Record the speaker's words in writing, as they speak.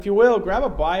If you will, grab a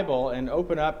Bible and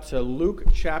open up to Luke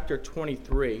chapter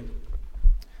 23.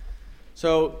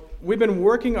 So we've been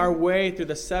working our way through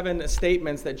the 7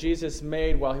 statements that Jesus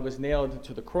made while he was nailed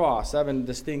to the cross, 7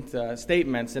 distinct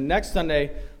statements. And next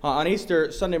Sunday, on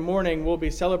Easter Sunday morning, we'll be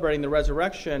celebrating the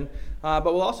resurrection, but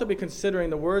we'll also be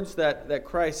considering the words that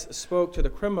Christ spoke to the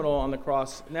criminal on the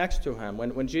cross next to him.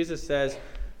 When Jesus says,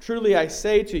 "Truly I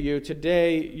say to you,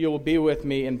 today you will be with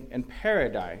me in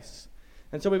paradise."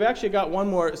 And so we've actually got one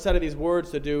more set of these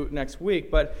words to do next week.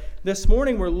 But this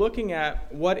morning we're looking at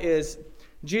what is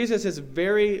Jesus'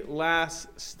 very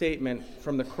last statement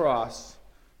from the cross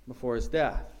before his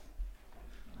death.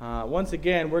 Once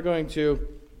again, we're going to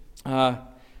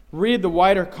read the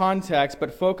wider context,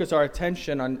 but focus our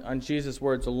attention on Jesus'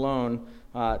 words alone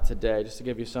today, just to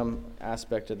give you some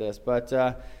aspect of this. But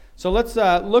so let's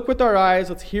look with our eyes,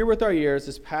 let's hear with our ears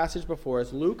this passage before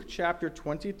us, Luke chapter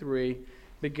 23,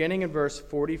 beginning in verse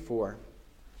 44.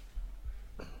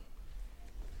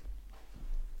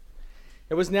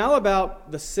 It was now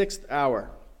about the 6th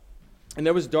hour, and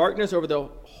there was darkness over the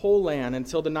whole land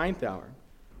until the 9th hour,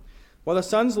 while the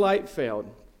sun's light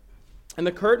failed, and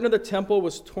the curtain of the temple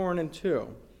was torn in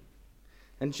two.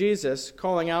 And Jesus,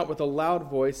 calling out with a loud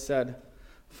voice, said,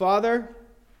 "Father,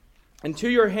 into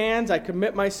your hands I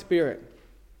commit my spirit."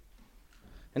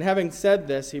 And having said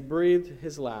this, he breathed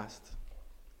his last.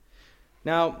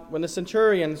 Now, when the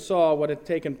centurion saw what had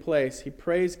taken place, he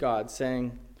praised God,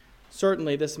 saying,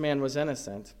 "Certainly this man was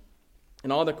innocent."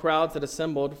 And all the crowds that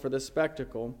assembled for this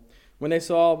spectacle, when they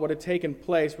saw what had taken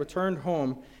place, returned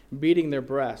home, beating their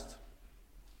breasts.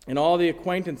 And all the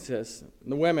acquaintances,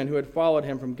 the women who had followed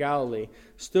him from Galilee,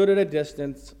 stood at a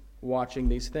distance watching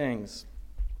these things.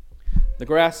 The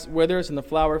grass withers and the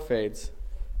flower fades.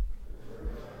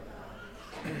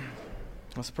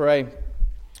 Let's pray.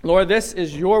 Lord, this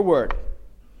is your word.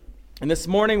 And this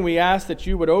morning we ask that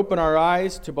you would open our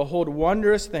eyes to behold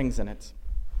wondrous things in it.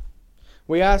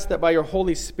 We ask that by your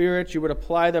Holy Spirit you would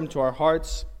apply them to our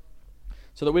hearts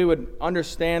so that we would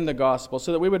understand the gospel,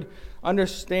 so that we would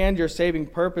understand your saving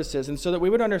purposes, and so that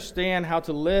we would understand how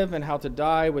to live and how to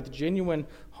die with genuine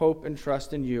hope and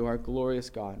trust in you, our glorious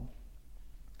God.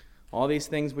 All these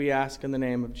things we ask in the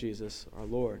name of Jesus, our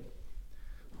Lord.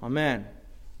 Amen.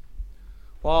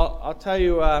 Well, I'll tell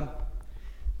you,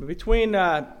 between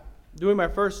doing my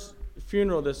first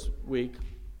funeral this week,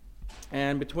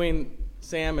 and between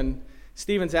Sam and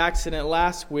Stephen's accident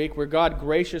last week, where God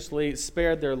graciously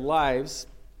spared their lives,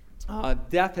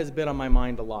 death has been on my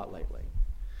mind a lot lately.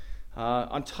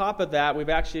 On top of that, we've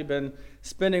actually been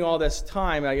spending all this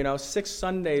time, 6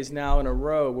 Sundays now in a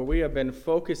row, where we have been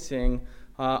focusing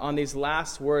on these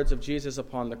last words of Jesus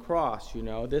upon the cross.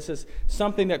 This is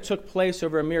something that took place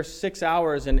over a mere 6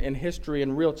 hours in history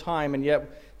in real time, and yet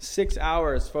 6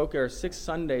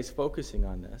 Sundays focusing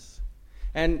on this.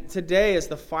 And today is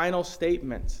the final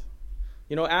statement.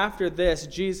 After this,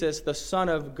 Jesus, the Son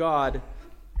of God,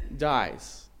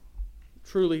 dies,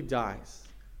 truly dies.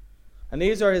 And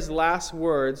these are his last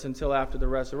words until after the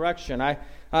resurrection.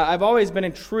 I've always been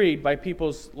intrigued by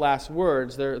people's last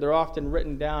words. They're often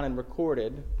written down and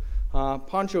recorded.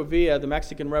 Pancho Villa, the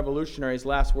Mexican revolutionary's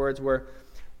last words were,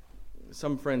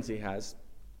 some friends he has,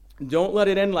 "Don't let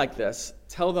it end like this.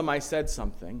 Tell them I said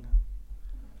something."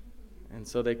 And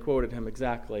so they quoted him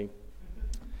exactly.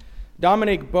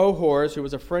 Dominique Bohors, who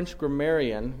was a French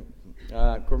grammarian,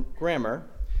 grammar,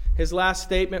 his last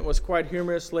statement was quite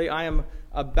humorously, "I am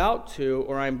about to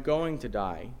or I am going to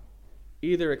die.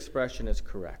 Either expression is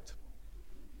correct."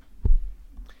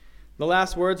 The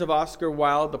last words of Oscar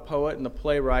Wilde, the poet and the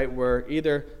playwright, were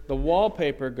either "the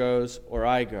wallpaper goes or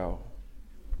I go."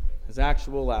 His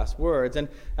actual last words. And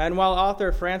while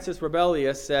author Francis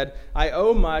Rabelais said, "I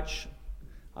owe much,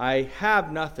 I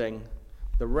have nothing,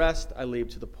 the rest I leave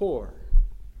to the poor."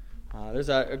 There's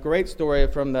a great story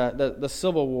from the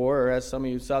Civil War, or as some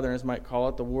of you Southerners might call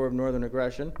it, the War of Northern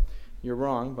Aggression. You're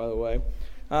wrong, by the way.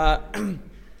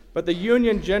 But the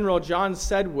Union General John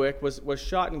Sedgwick was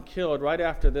shot and killed right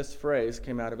after this phrase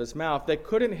came out of his mouth. They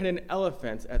couldn't hit an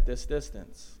elephant at this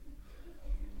distance.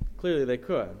 Clearly they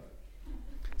could.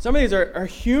 Some of these are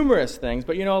humorous things,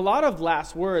 but a lot of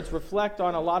last words reflect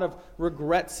on a lot of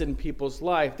regrets in people's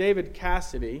life. David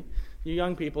Cassidy, you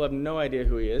young people have no idea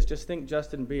who he is. Just think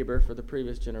Justin Bieber for the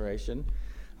previous generation.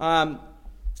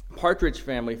 Partridge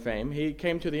Family fame. He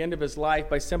came to the end of his life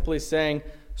by simply saying,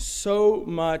 "So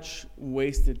much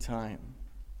wasted time."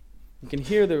 You can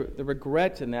hear the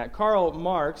regret in that. Karl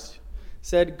Marx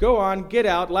said, "Go on, get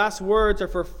out. Last words are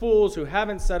for fools who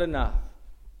haven't said enough."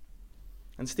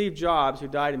 And Steve Jobs, who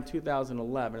died in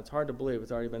 2011, it's hard to believe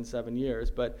it's already been 7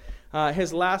 years, but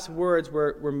his last words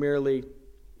were merely,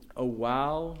 Oh,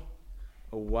 wow.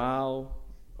 Oh, wow.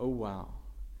 Oh, wow.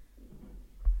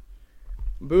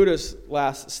 Buddha's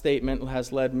last statement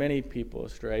has led many people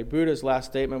astray. Buddha's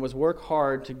last statement was, work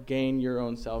hard to gain your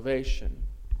own salvation.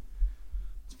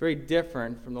 It's very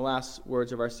different from the last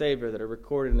words of our Savior that are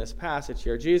recorded in this passage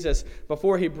here. Jesus,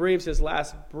 before he breathes his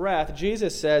last breath,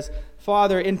 Jesus says,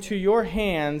 Father, into your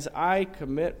hands I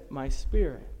commit my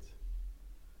spirit.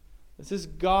 This is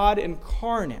God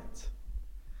incarnate,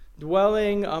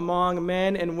 dwelling among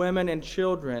men and women and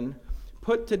children,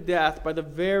 put to death by the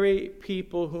very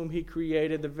people whom he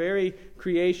created, the very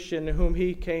creation whom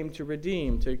he came to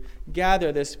redeem, to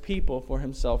gather this people for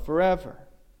himself forever.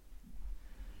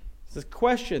 It's this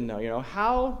question, though,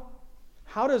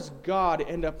 how does God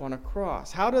end up on a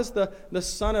cross? How does the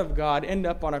Son of God end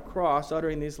up on a cross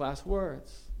uttering these last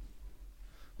words?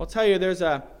 I'll tell you, there's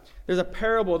a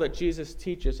parable that Jesus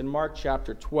teaches in Mark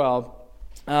chapter 12.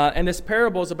 And this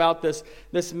parable is about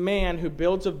this man who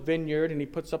builds a vineyard, and he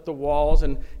puts up the walls,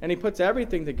 and he puts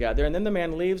everything together. And then the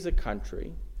man leaves the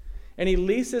country, and he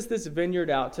leases this vineyard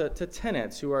out to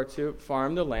tenants who are to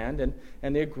farm the land.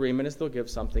 And the agreement is they'll give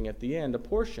something at the end, a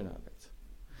portion of it.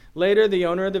 Later, the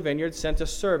owner of the vineyard sent a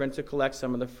servant to collect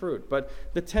some of the fruit. But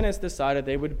the tenants decided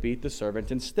they would beat the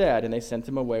servant instead, and they sent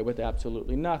him away with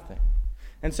absolutely nothing.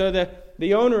 And so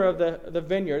the owner of the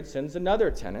vineyard sends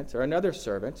another tenant or another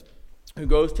servant who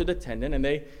goes to the tenant, and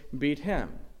they beat him.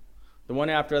 The one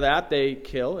after that they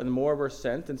kill, and more were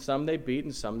sent, and some they beat,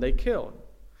 and some they killed.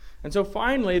 And so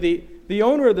finally, the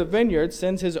owner of the vineyard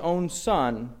sends his own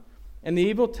son, and the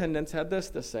evil tenants had this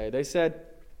to say. They said,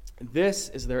 this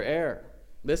is their heir.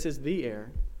 This is the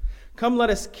heir. Come, let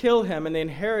us kill him, and the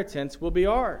inheritance will be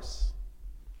ours.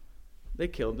 They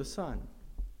killed the son.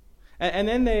 And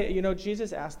then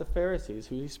Jesus asked the Pharisees,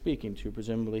 who he's speaking to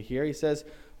presumably here. He says,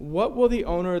 what will the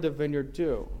owner of the vineyard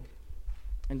do?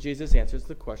 And Jesus answers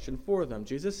the question for them.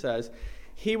 Jesus says,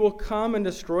 he will come and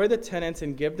destroy the tenants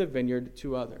and give the vineyard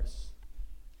to others.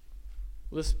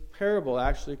 Well, this parable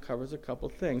actually covers a couple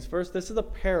things. First, this is a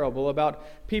parable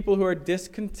about people who are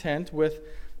discontent with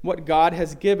what God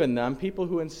has given them, people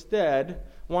who instead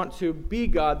want to be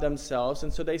God themselves,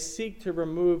 and so they seek to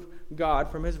remove God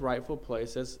from his rightful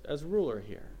place as ruler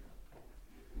here.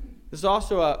 There's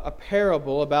also a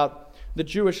parable about the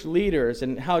Jewish leaders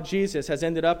and how Jesus has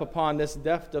ended up upon this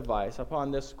death device,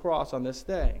 upon this cross on this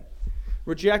day,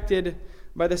 rejected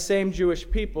by the same Jewish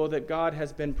people that God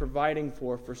has been providing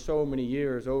for so many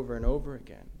years over and over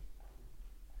again.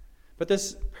 But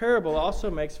this parable also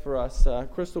makes for us,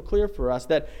 crystal clear for us,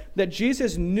 that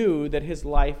Jesus knew that his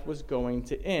life was going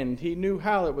to end. He knew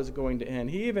how it was going to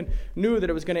end. He even knew that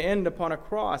it was going to end upon a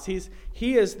cross.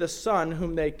 He is the Son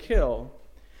whom they kill.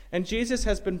 And Jesus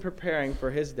has been preparing for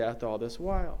his death all this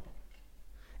while.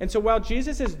 And so while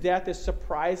Jesus' death is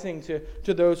surprising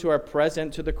to those who are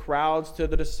present, to the crowds, to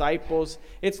the disciples,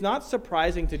 it's not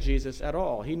surprising to Jesus at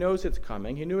all. He knows it's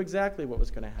coming. He knew exactly what was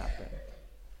going to happen.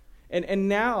 And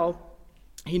now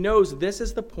he knows this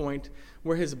is the point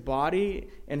where his body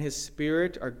and his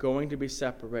spirit are going to be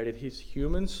separated. His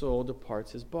human soul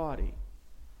departs his body.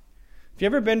 If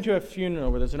you've ever been to a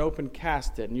funeral where there's an open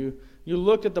casket and you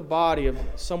looked at the body of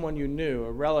someone you knew,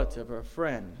 a relative or a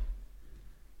friend,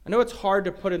 I know it's hard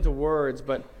to put into words,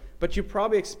 but you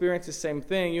probably experience the same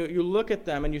thing. You look at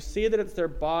them and you see that it's their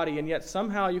body, and yet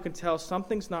somehow you can tell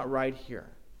something's not right here.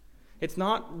 It's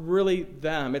not really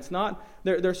them. It's not,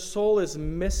 their soul is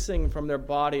missing from their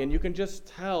body, and you can just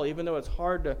tell, even though it's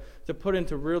hard to put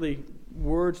into really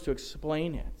words to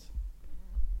explain it.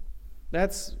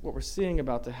 That's what we're seeing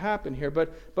about to happen here.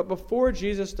 But before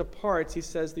Jesus departs, he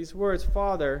says these words,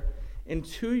 Father,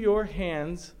 into your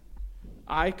hands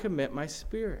I commit my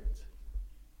spirit.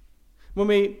 When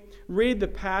we read the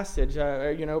passage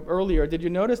earlier, did you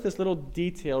notice this little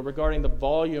detail regarding the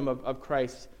volume of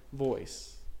Christ's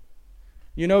voice?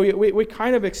 We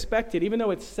kind of expected, even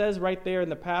though it says right there in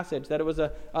the passage that it was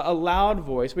a loud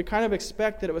voice, we kind of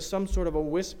expect that it was some sort of a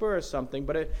whisper or something,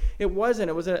 but it wasn't.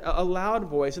 It was a loud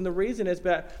voice. And the reason is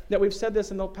that we've said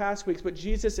this in the past weeks, but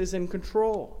Jesus is in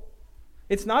control.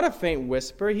 It's not a faint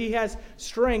whisper. He has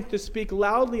strength to speak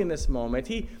loudly in this moment.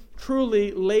 He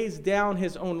truly lays down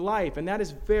his own life, and that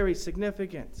is very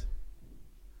significant.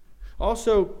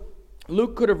 Also,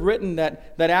 Luke could have written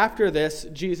that after this,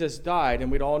 Jesus died,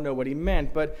 and we'd all know what he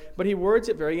meant, but he words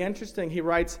it very interesting. He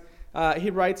writes,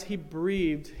 he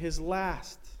breathed his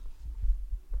last.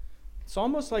 It's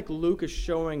almost like Luke is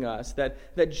showing us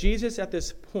that Jesus at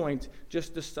this point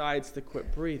just decides to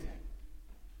quit breathing.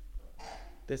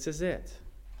 This is it.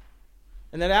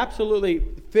 And that absolutely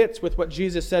fits with what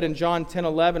Jesus said in John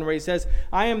 10:11, where he says,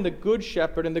 I am the good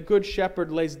shepherd, and the good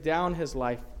shepherd lays down his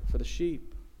life for the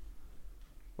sheep.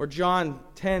 Or John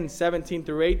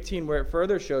 10:17-18, where it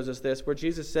further shows us this, where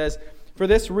Jesus says, "For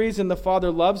this reason the Father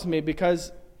loves me,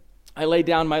 because I lay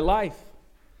down my life,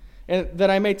 and that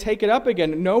I may take it up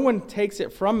again. No one takes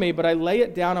it from me, but I lay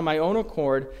it down on my own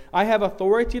accord. I have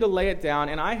authority to lay it down,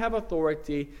 and I have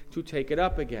authority to take it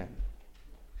up again."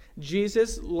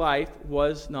 Jesus' life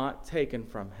was not taken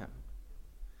from him.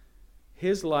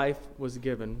 His life was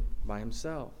given by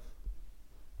himself.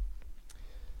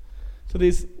 So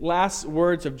these last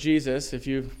words of Jesus, if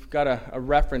you've got a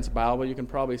reference Bible, you can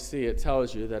probably see it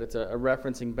tells you that it's a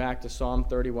referencing back to Psalm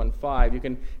 31:5. You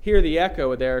can hear the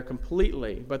echo there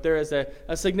completely, but there is a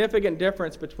significant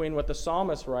difference between what the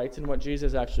psalmist writes and what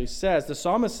Jesus actually says. The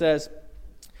psalmist says,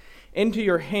 "Into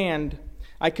your hand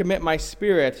I commit my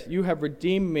spirit. You have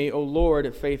redeemed me, O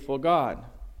Lord, faithful God."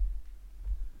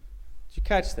 Did you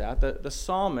catch that? The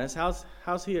psalmist,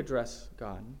 how's he address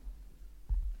God?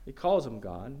 He calls him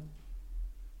God.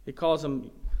 He calls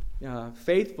him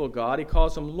faithful God. He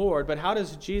calls him Lord. But how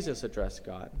does Jesus address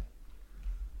God?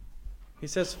 He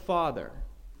says Father.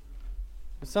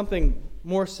 There's something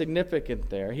more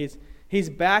significant there. He's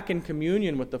back in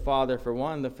communion with the Father, for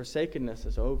one. The forsakenness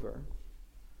is over.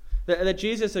 That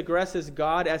Jesus addresses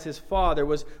God as his Father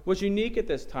was unique at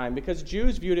this time, because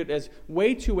Jews viewed it as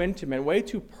way too intimate, way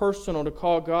too personal to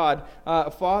call God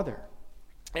a Father.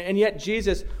 And yet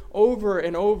Jesus, over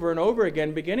and over and over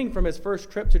again, beginning from his first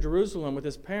trip to Jerusalem with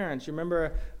his parents, you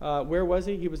remember, where was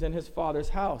he? He was in his father's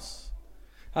house.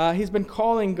 He's been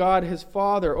calling God his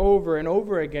Father over and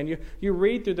over again. You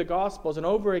read through the Gospels, and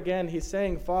over again he's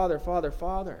saying, Father, Father,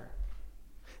 Father.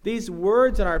 These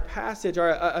words in our passage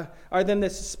are then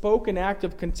this spoken act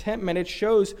of contentment. It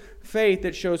shows faith.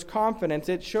 It shows confidence.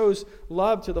 It shows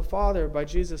love to the Father by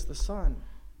Jesus the Son.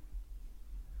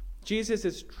 Jesus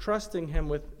is trusting him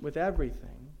with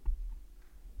everything.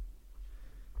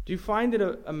 Do you find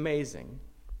it amazing?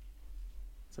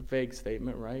 It's a vague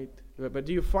statement, right? But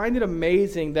do you find it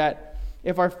amazing that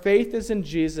if our faith is in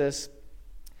Jesus,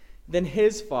 then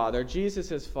his Father,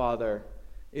 Jesus' Father,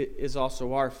 is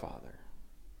also our Father?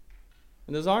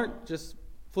 And those aren't just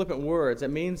flippant words.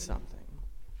 It means something.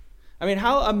 I mean,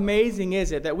 how amazing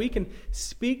is it that we can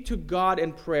speak to God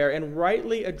in prayer and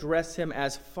rightly address him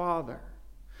as Father?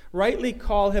 Rightly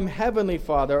call him Heavenly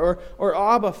Father or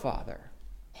Abba Father.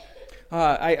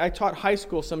 I taught high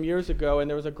school some years ago, and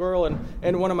there was a girl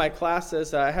in one of my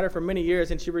classes. I had her for many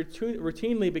years, and she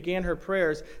routinely began her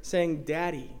prayers saying,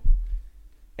 Daddy.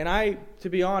 And I, to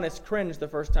be honest, cringed the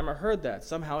first time I heard that.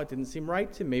 Somehow it didn't seem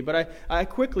right to me. But I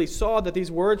quickly saw that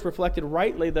these words reflected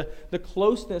rightly the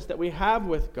closeness that we have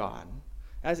with God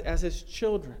as his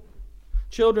children.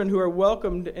 Children who are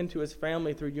welcomed into his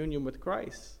family through union with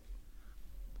Christ.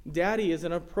 Daddy is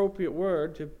an appropriate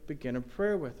word to begin a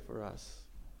prayer with for us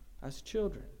as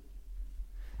children.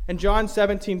 In John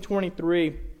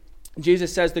 17:23,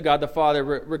 Jesus says to God the Father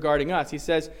regarding us, he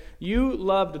says, "You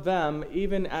loved them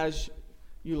even as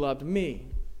you loved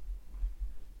me."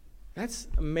 That's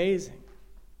amazing.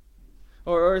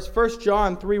 Or as 1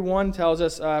 John 3:1 tells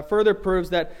us, further proves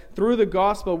that through the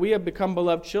gospel we have become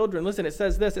beloved children. Listen, it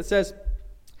says this, it says,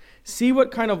 "See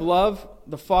what kind of love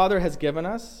the Father has given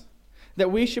us, that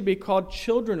we should be called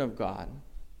children of God,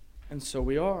 and so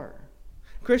we are."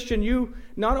 Christian, you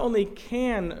not only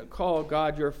can call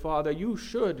God your Father, you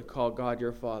should call God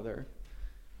your Father,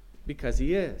 because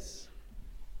he is.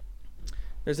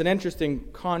 There's an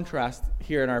interesting contrast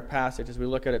here in our passage as we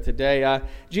look at it today.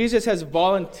 Jesus has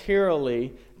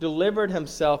voluntarily delivered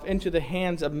himself into the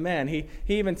hands of men. He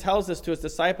even tells this to his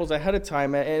disciples ahead of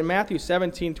time. In Matthew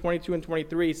 17:22 and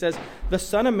 23, he says, "The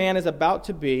Son of Man is about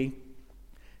to be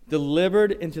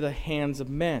delivered into the hands of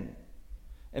men,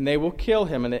 and they will kill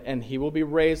him, and he will be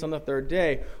raised on the third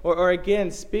day." Or again,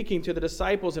 speaking to the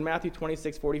disciples in Matthew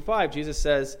 26:45, Jesus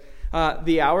says,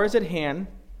 "The hour is at hand,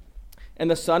 and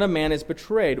the Son of Man is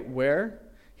betrayed." Where?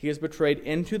 He is betrayed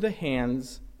into the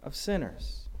hands of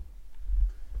sinners.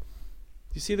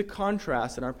 Do you see the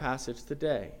contrast in our passage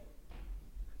today?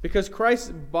 Because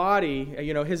Christ's body,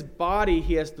 his body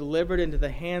he has delivered into the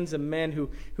hands of men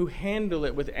who handle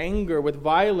it with anger, with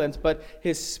violence, but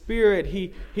his spirit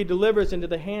he delivers into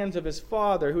the hands of his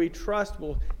Father, who he trusts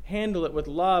will handle it with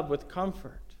love, with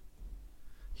comfort.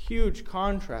 Huge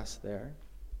contrast there.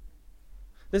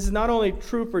 This is not only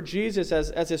true for Jesus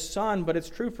as his Son, but it's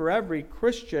true for every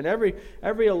Christian, every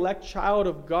elect child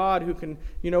of God who can,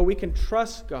 we can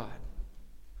trust God.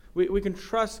 We can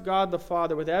trust God the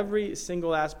Father with every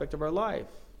single aspect of our life.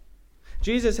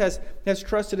 Jesus has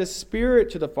trusted his Spirit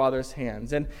to the Father's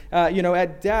hands. And,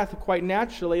 at death, quite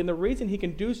naturally, and the reason he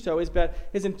can do so is that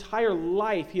his entire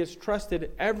life he has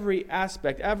trusted every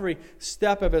aspect, every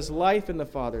step of his life in the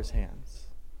Father's hands.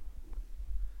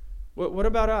 What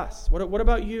about us? What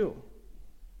about you?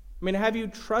 I mean, have you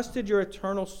trusted your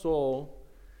eternal soul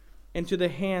into the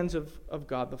hands of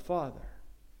God the Father?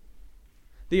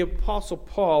 The Apostle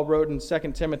Paul wrote in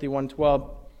 2 Timothy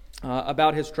 1:12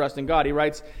 about his trust in God. He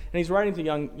writes, and he's writing to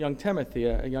young Timothy,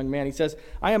 a young man. He says,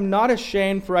 "I am not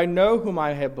ashamed, for I know whom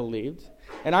I have believed,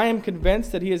 and I am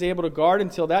convinced that he is able to guard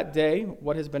until that day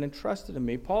what has been entrusted to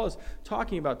me." Paul is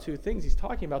talking about two things. He's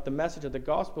talking about the message of the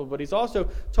gospel, but he's also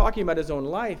talking about his own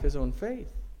life, his own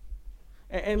faith.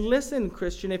 And listen,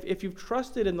 Christian, if you've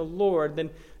trusted in the Lord,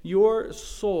 then your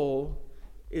soul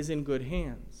is in good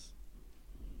hands.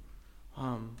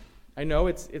 I know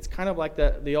it's kind of like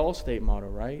the Allstate motto,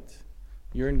 right?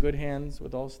 You're in good hands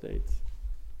with Allstate.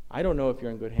 I don't know if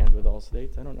you're in good hands with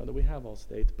Allstate. I don't know that we have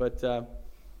Allstate, but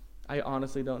I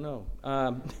honestly don't know.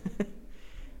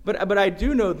 But I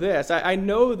do know this. I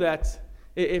know that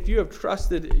if you have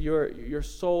trusted your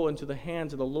soul into the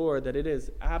hands of the Lord, that it is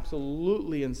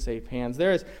absolutely in safe hands.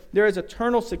 There is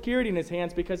eternal security in his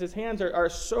hands because his hands are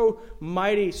so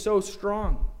mighty, so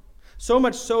strong. So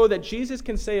much so that Jesus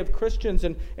can say of Christians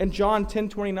in John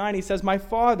 10:29, he says, "My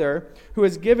Father who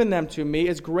has given them to me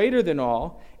is greater than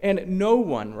all, and no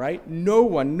one," right? No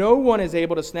one is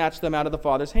able to snatch them out of the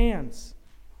Father's hands.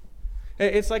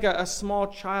 It's like a small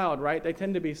child, right? They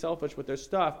tend to be selfish with their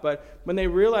stuff, but when they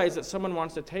realize that someone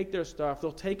wants to take their stuff,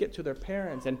 they'll take it to their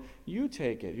parents, and you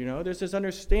take it, There's this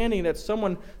understanding that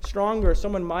someone stronger,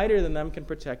 someone mightier than them can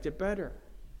protect it better.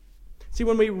 See,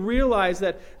 when we realize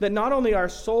that not only our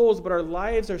souls, but our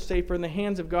lives are safer in the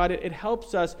hands of God, it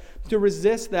helps us to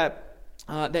resist that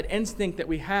instinct that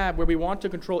we have where we want to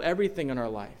control everything in our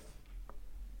life.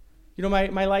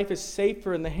 My life is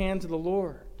safer in the hands of the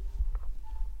Lord.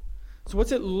 So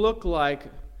what's it look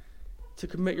like to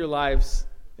commit your lives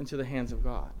into the hands of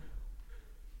God?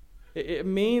 It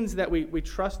means that we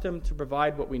trust him to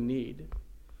provide what we need.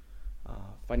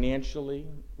 Financially,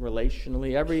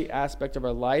 relationally, every aspect of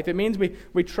our life. It means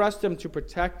we trust him to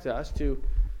protect us, to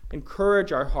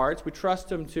encourage our hearts. We trust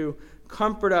him to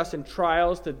comfort us in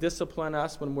trials, to discipline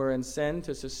us when we're in sin,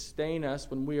 to sustain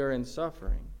us when we are in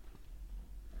suffering.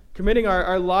 Committing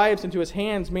our lives into his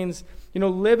hands means,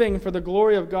 living for the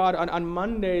glory of God on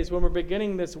Mondays when we're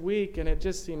beginning this week and it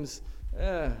just seems,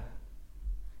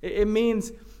 It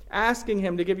means asking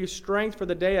him to give you strength for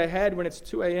the day ahead when it's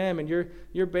 2 a.m. and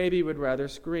your baby would rather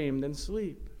scream than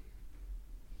sleep.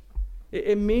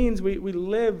 It means we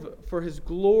live for his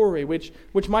glory, which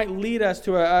might lead us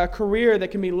to a career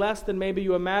that can be less than maybe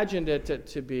you imagined it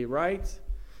to be, right?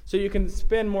 So you can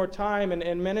spend more time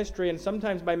in ministry, and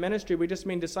sometimes by ministry we just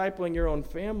mean discipling your own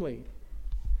family.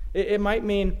 It might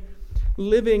mean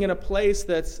living in a place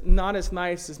that's not as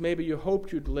nice as maybe you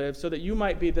hoped you'd live, so that you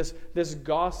might be this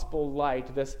gospel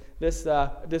light,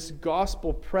 this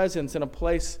gospel presence in a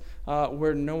place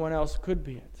where no one else could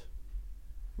be it,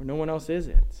 where no one else is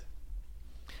it.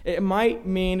 It might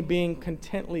mean being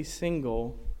contently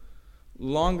single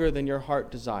longer than your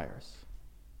heart desires.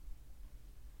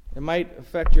 It might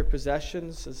affect your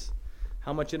possessions, as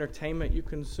how much entertainment you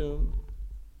consume.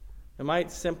 It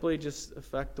might simply just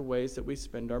affect the ways that we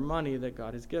spend our money that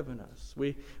God has given us.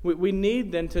 We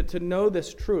need then to know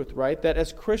this truth, right? That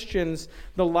as Christians,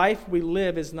 the life we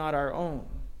live is not our own.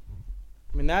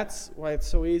 I mean, that's why it's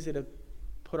so easy to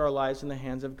put our lives in the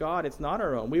hands of God. It's not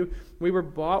our own. We were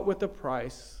bought with a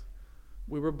price.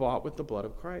 We were bought with the blood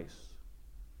of Christ.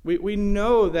 We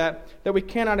know that we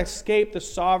cannot escape the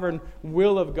sovereign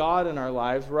will of God in our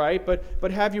lives, right?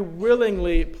 But have you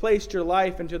willingly placed your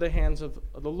life into the hands of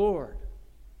the Lord?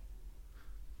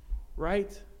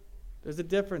 Right? There's a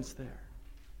difference there.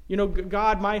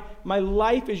 God, my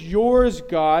life is yours,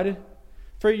 God,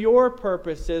 for your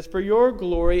purposes, for your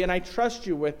glory, and I trust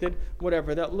you with it,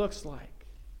 whatever that looks like.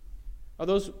 Are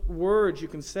those words you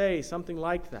can say, something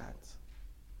like that?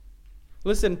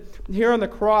 Listen, here on the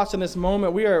cross in this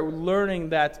moment, we are learning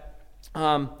that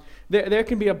there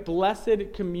can be a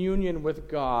blessed communion with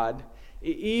God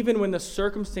even when the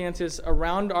circumstances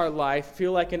around our life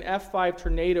feel like an F5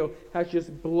 tornado has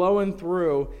just blown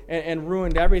through and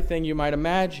ruined everything you might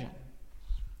imagine.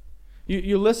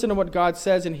 You listen to what God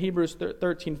says in Hebrews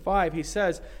 13:5. He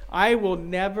says, "I will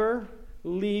never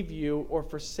leave you or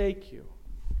forsake you."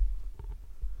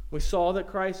 We saw that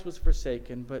Christ was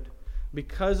forsaken, but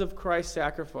because of Christ's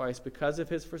sacrifice, because of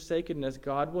his forsakenness,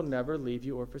 God will never leave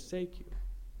you or forsake you.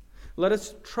 Let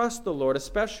us trust the Lord,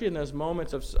 especially in those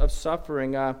moments of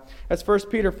suffering. As 1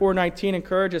 Peter 4:19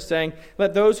 encourages, saying,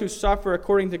 "Let those who suffer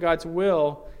according to God's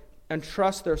will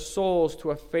entrust their souls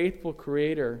to a faithful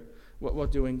Creator while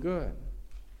doing good."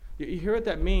 You hear what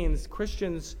that means?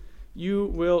 Christians, you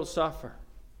will suffer.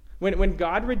 When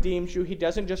God redeems you, he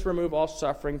doesn't just remove all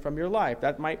suffering from your life.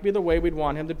 That might be the way we'd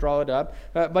want him to draw it up,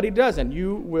 but he doesn't.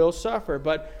 You will suffer.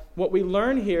 But what we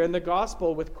learn here in the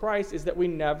gospel with Christ is that we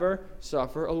never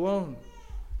suffer alone.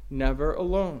 Never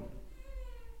alone.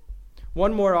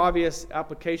 One more obvious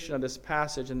application of this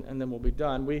passage, and then we'll be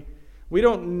done. We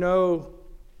don't know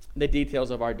the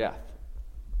details of our death.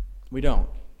 We don't.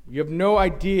 You have no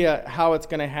idea how it's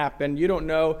going to happen. You don't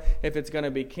know if it's going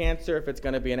to be cancer, if it's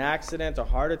going to be an accident, a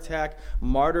heart attack,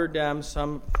 martyrdom,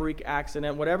 some freak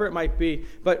accident, whatever it might be.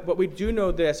 But we do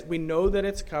know this. We know that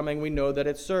it's coming. We know that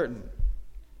it's certain.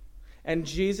 And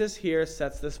Jesus here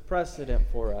sets this precedent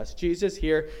for us. Jesus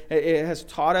here has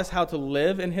taught us how to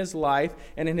live in his life,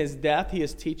 and in his death, he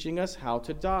is teaching us how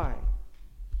to die.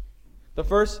 The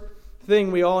first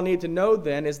thing we all need to know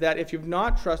then is that if you've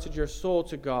not trusted your soul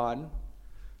to God,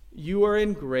 you are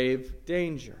in grave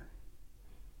danger.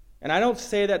 And I don't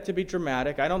say that to be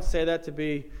dramatic. I don't say that to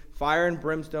be fire and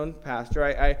brimstone, Pastor.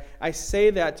 I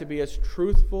say that to be as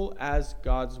truthful as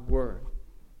God's word.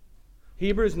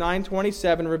 Hebrews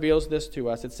 9:27 reveals this to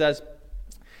us. It says,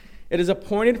 "It is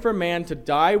appointed for man to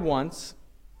die once,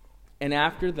 and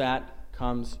after that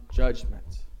comes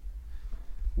judgment."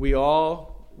 We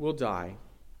all will die,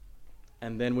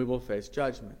 and then we will face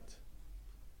judgment.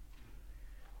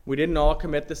 We didn't all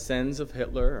commit the sins of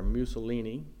Hitler or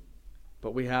Mussolini,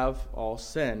 but we have all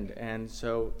sinned, and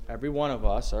so every one of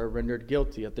us are rendered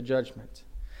guilty at the judgment.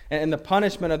 And the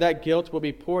punishment of that guilt will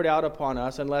be poured out upon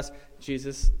us unless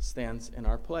Jesus stands in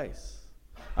our place,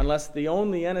 unless the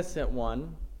only innocent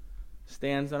one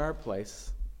stands in our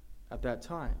place at that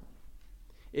time.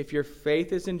 If your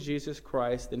faith is in Jesus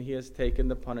Christ, then he has taken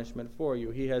the punishment for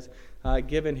you. He has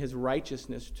given his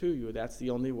righteousness to you. That's the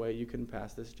only way you can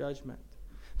pass this judgment.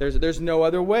 There's no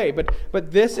other way.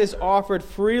 But this is offered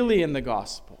freely in the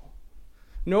gospel.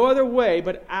 No other way,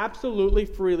 but absolutely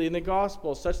freely in the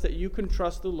gospel, such that you can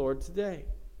trust the Lord today.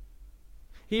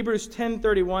 Hebrews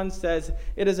 10:31 says,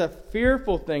 "It is a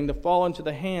fearful thing to fall into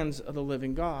the hands of the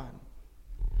living God."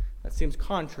 That seems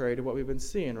contrary to what we've been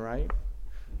seeing, right?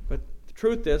 But the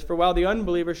truth is, for while the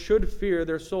unbeliever should fear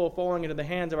their soul falling into the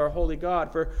hands of our holy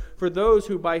God, for those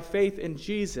who by faith in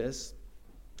Jesus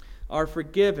are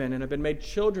forgiven and have been made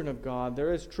children of God,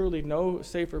 there is truly no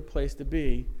safer place to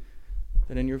be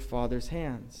than in your Father's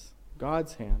hands,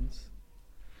 God's hands.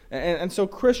 And so,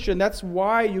 Christian, that's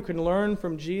why you can learn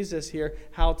from Jesus here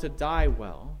how to die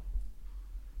well.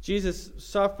 Jesus'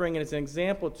 suffering is an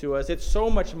example to us. It's so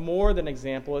much more than an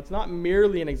example. It's not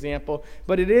merely an example,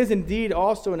 but it is indeed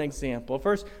also an example.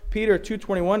 1 Peter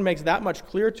 2:21 makes that much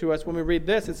clear to us when we read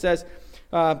this. It says,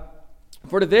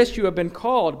 "For to this you have been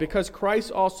called, because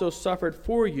Christ also suffered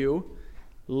for you,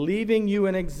 leaving you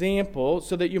an example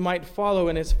so that you might follow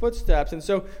in his footsteps." And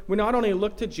so we not only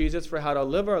look to Jesus for how to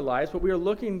live our lives, but we are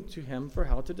looking to him for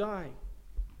how to die.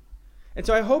 And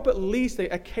so I hope at least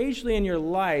that occasionally in your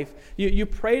life, you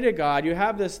pray to God, you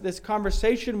have this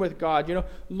conversation with God,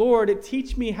 Lord,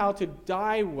 teach me how to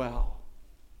die well.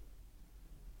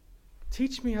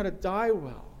 Teach me how to die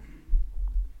well.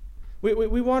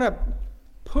 We want to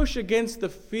push against the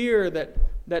fear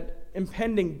that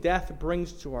impending death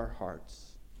brings to our hearts.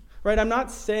 Right? I'm not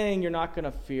saying you're not going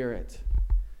to fear it.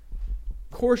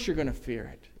 Of course you're going to fear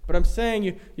it. But I'm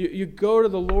saying you go to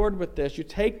the Lord with this. You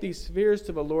take these fears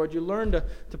to the Lord. You learn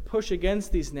to push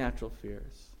against these natural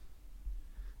fears.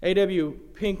 A.W.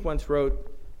 Pink once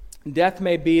wrote, "Death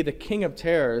may be the king of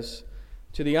terrors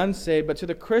to the unsaved, but to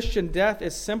the Christian, death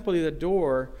is simply the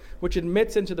door which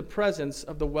admits into the presence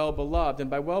of the well-beloved."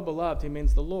 And by well-beloved, he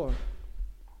means the Lord.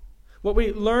 What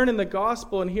we learn in the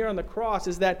gospel and here on the cross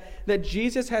is that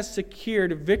Jesus has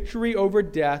secured victory over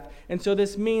death, and so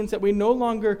this means that we no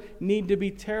longer need to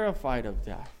be terrified of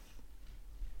death.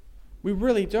 We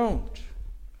really don't.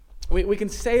 We can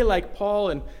say like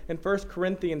Paul in 1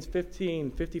 Corinthians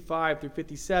 15, 55 through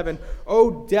 57,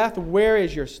 "O death, where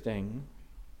is your sting?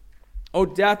 O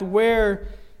death, where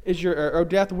is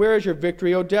your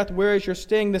victory? O death, where is your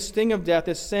sting? The sting of death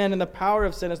is sin, and the power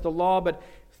of sin is the law, but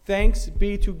thanks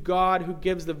be to God who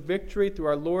gives the victory through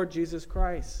our Lord Jesus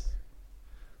Christ."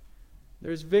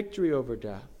 There's victory over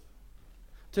death.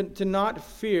 To not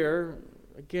fear,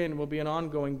 again, will be an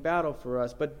ongoing battle for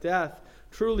us, but death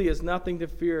truly is nothing to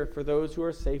fear for those who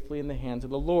are safely in the hands of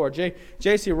the Lord.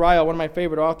 J.C. Ryle, one of my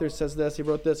favorite authors, says this. He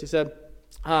wrote this. He said,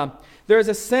 "There is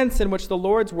a sense in which the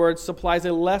Lord's word supplies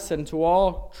a lesson to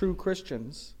all true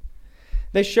Christians.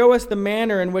 They show us the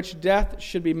manner in which death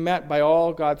should be met by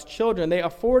all God's children. They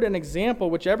afford an example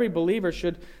which every believer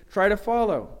should try to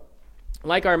follow.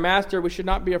 Like our Master, we should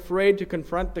not be afraid to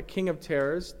confront the king of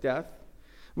terrors, death.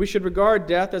 We should regard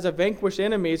death as a vanquished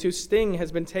enemy whose sting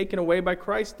has been taken away by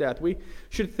Christ's death. We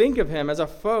should think of him as a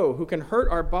foe who can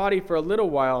hurt our body for a little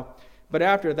while, but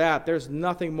after that, there's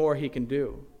nothing more he can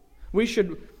do. We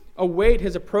should await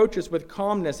his approaches with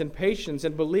calmness and patience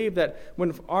and believe that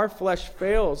when our flesh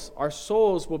fails, our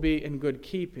souls will be in good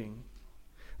keeping.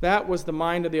 That was the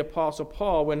mind of the Apostle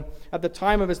Paul when, at the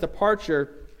time of his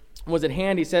departure was at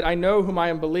hand, he said, I know whom I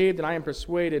am believed, and I am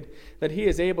persuaded that he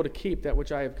is able to keep that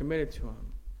which I have committed to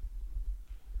him.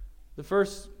 The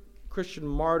first Christian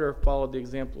martyr followed the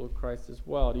example of Christ as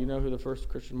well. Do you know who the first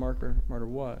Christian martyr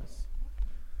was?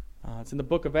 It's in the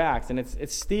book of Acts, and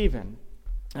it's Stephen.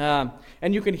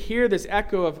 And you can hear this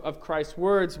echo of Christ's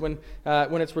words when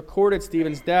it's recorded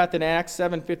Stephen's death. In Acts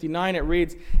 7:59 it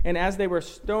reads, and as they were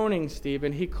stoning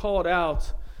Stephen, he called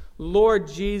out, Lord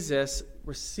Jesus,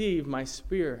 receive my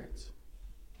spirit.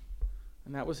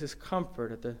 And that was his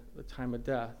comfort at the time of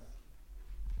death.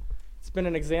 It's been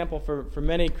an example for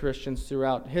many Christians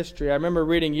throughout history. I remember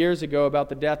reading years ago about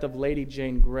the death of Lady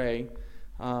Jane Grey.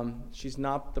 She's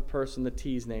not the person the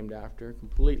tea's named after,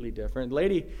 completely different.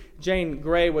 Lady Jane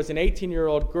Grey was an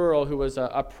 18-year-old girl who was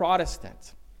a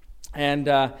Protestant. And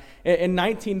in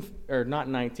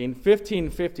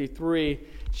 1553,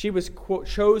 she was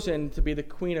chosen to be the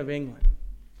Queen of England,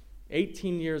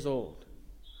 18 years old.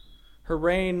 Her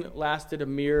reign lasted a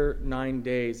mere 9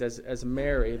 days as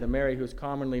Mary, the Mary who is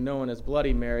commonly known as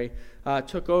Bloody Mary,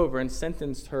 took over and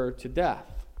sentenced her to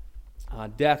death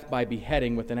by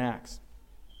beheading with an axe.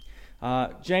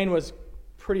 Jane was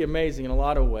pretty amazing in a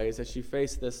lot of ways as she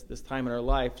faced this time in her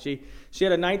life. She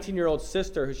had a 19-year-old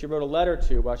sister who she wrote a letter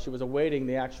to while she was awaiting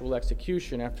the actual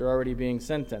execution after already being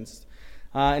sentenced.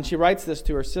 And she writes this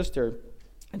to her sister,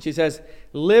 and she says,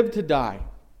 live to die,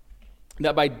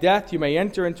 that by death you may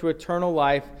enter into eternal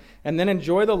life and then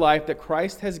enjoy the life that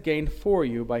Christ has gained for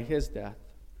you by his death.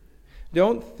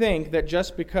 Don't think that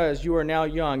just because you are now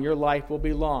young, your life will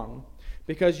be long,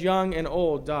 because young and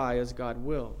old die as God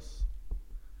wills.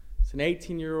 It's an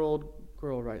 18-year-old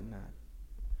girl writing that.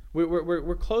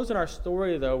 We're closing our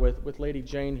story, though, with Lady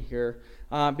Jane here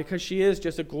because she is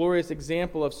just a glorious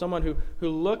example of someone who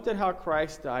looked at how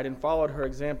Christ died and followed her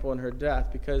example in her death,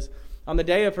 because on the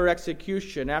day of her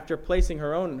execution, after placing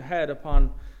her own head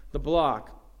upon the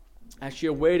block, as she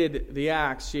awaited the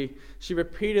axe, she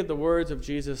repeated the words of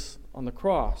Jesus on the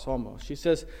cross almost. She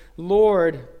says,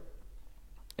 Lord,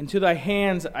 into thy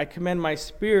hands I commend my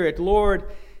spirit.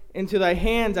 Lord, into thy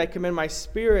hands I commend my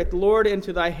spirit. Lord,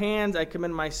 into thy hands I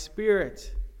commend my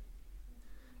spirit.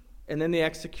 And then the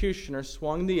executioner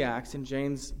swung the axe, and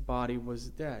Jane's body was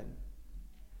dead.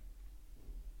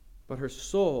 But her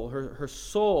soul, her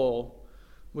soul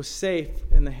was safe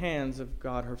in the hands of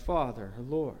God her Father, her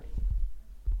Lord.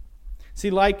 See,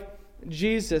 like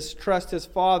Jesus trusts his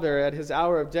Father at his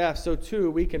hour of death, so too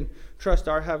we can trust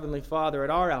our Heavenly Father at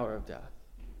our hour of death.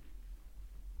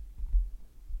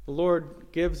 The Lord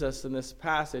gives us in this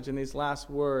passage, in these last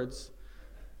words,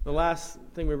 the last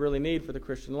thing we really need for the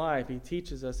Christian life. He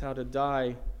teaches us how to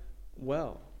die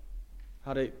well,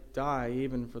 how to die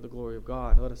even for the glory of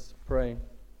God. Let us pray.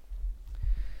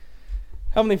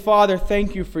 Heavenly Father,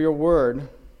 thank you for your word.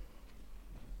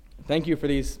 Thank you for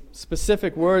these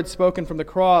specific words spoken from the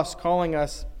cross, calling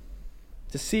us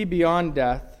to see beyond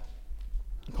death,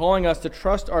 calling us to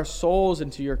trust our souls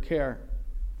into your care.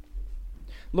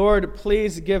 Lord,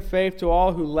 please give faith to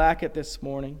all who lack it this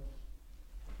morning.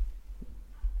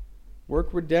 Work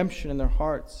redemption in their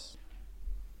hearts.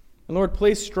 And Lord,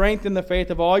 please strengthen the faith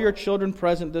of all your children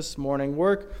present this morning.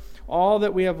 Work all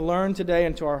that we have learned today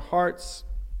into our hearts.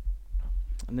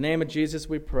 In the name of Jesus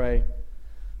we pray.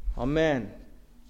 Amen.